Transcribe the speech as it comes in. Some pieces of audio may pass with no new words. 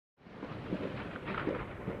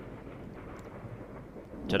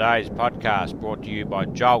Today's podcast brought to you by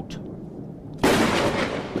Jolt.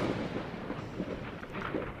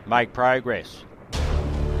 Make progress,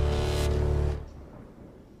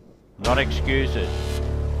 not excuses.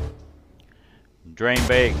 Dream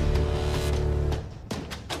big.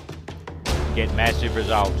 Get massive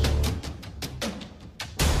results.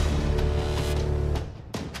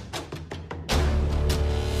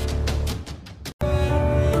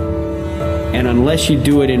 And unless you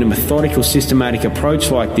do it in a methodical, systematic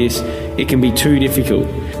approach like this, it can be too difficult.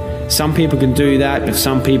 Some people can do that, but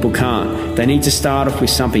some people can't. They need to start off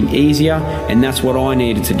with something easier, and that's what I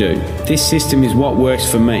needed to do. This system is what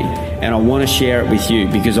works for me, and I want to share it with you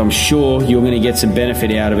because I'm sure you're going to get some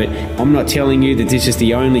benefit out of it. I'm not telling you that this is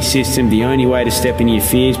the only system, the only way to step into your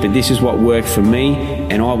fears, but this is what worked for me,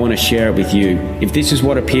 and I want to share it with you. If this is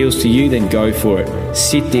what appeals to you, then go for it.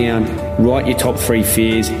 Sit down, write your top 3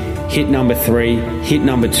 fears, hit number 3, hit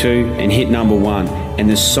number 2, and hit number 1. And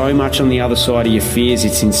there's so much on the other side of your fears,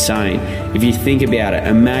 it's insane. If you think about it,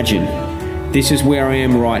 imagine this is where I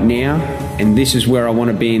am right now, and this is where I want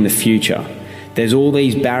to be in the future. There's all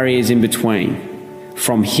these barriers in between,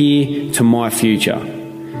 from here to my future.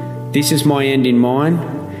 This is my end in mind.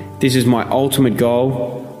 This is my ultimate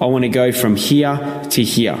goal. I want to go from here to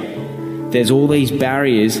here. There's all these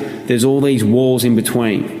barriers, there's all these walls in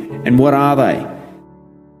between. And what are they?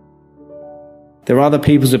 There are other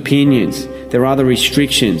people's opinions. There are other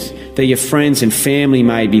restrictions. They're your friends and family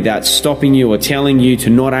maybe that's stopping you or telling you to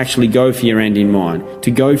not actually go for your end in mind, to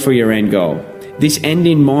go for your end goal. This end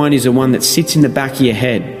in mind is the one that sits in the back of your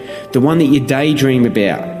head, the one that you daydream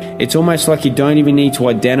about. It's almost like you don't even need to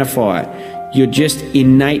identify it. You're just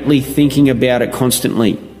innately thinking about it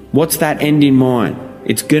constantly. What's that end in mind?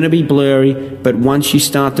 It's going to be blurry, but once you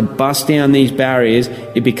start to bust down these barriers,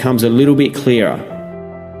 it becomes a little bit clearer.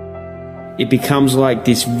 It becomes like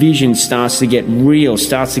this vision starts to get real,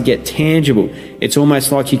 starts to get tangible. It's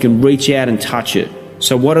almost like you can reach out and touch it.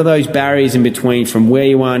 So what are those barriers in between from where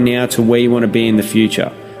you are now to where you want to be in the future?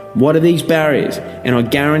 What are these barriers? And I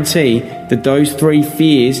guarantee that those 3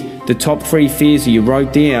 fears, the top 3 fears that you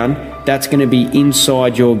wrote down, that's going to be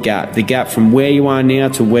inside your gap, the gap from where you are now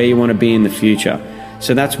to where you want to be in the future.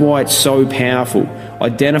 So that's why it's so powerful.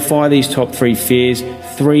 Identify these top 3 fears,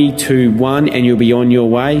 3, 2, 1, and you'll be on your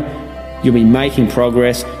way. You'll be making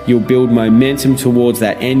progress. You'll build momentum towards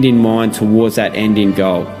that end in mind, towards that end in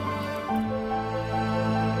goal.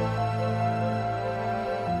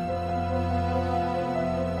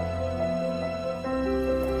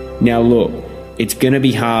 Now look, it's going to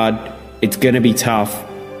be hard, it's going to be tough,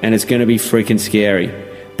 and it's going to be freaking scary.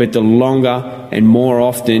 But the longer and more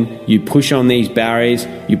often you push on these barriers,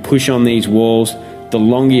 you push on these walls, the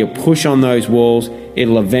longer you push on those walls,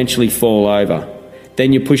 it'll eventually fall over.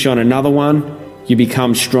 Then you push on another one, you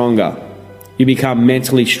become stronger. You become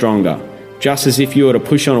mentally stronger. Just as if you were to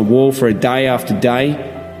push on a wall for a day after day,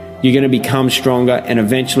 you're going to become stronger, and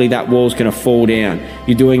eventually that wall's going to fall down.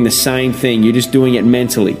 You're doing the same thing, you're just doing it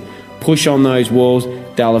mentally. Push on those walls,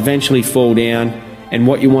 they'll eventually fall down, and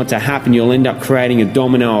what you want to happen, you'll end up creating a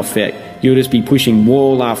domino effect. You'll just be pushing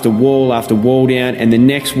wall after wall after wall down, and the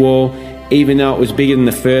next wall, even though it was bigger than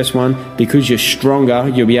the first one, because you're stronger,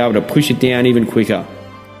 you'll be able to push it down even quicker.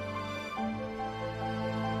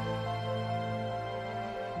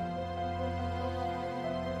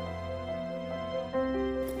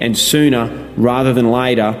 And sooner rather than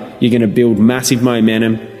later, you're going to build massive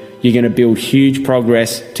momentum. You're going to build huge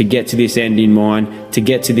progress to get to this end in mind, to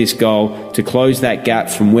get to this goal, to close that gap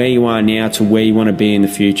from where you are now to where you want to be in the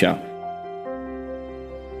future.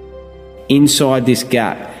 Inside this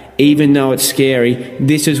gap, even though it's scary,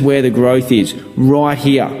 this is where the growth is, right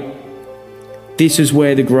here. This is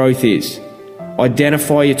where the growth is.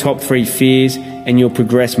 Identify your top 3 fears and you'll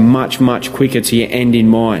progress much, much quicker to your end in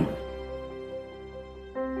mind.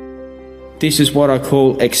 This is what I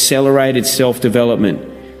call accelerated self-development.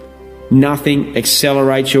 Nothing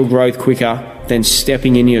accelerates your growth quicker than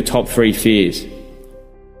stepping into your top 3 fears.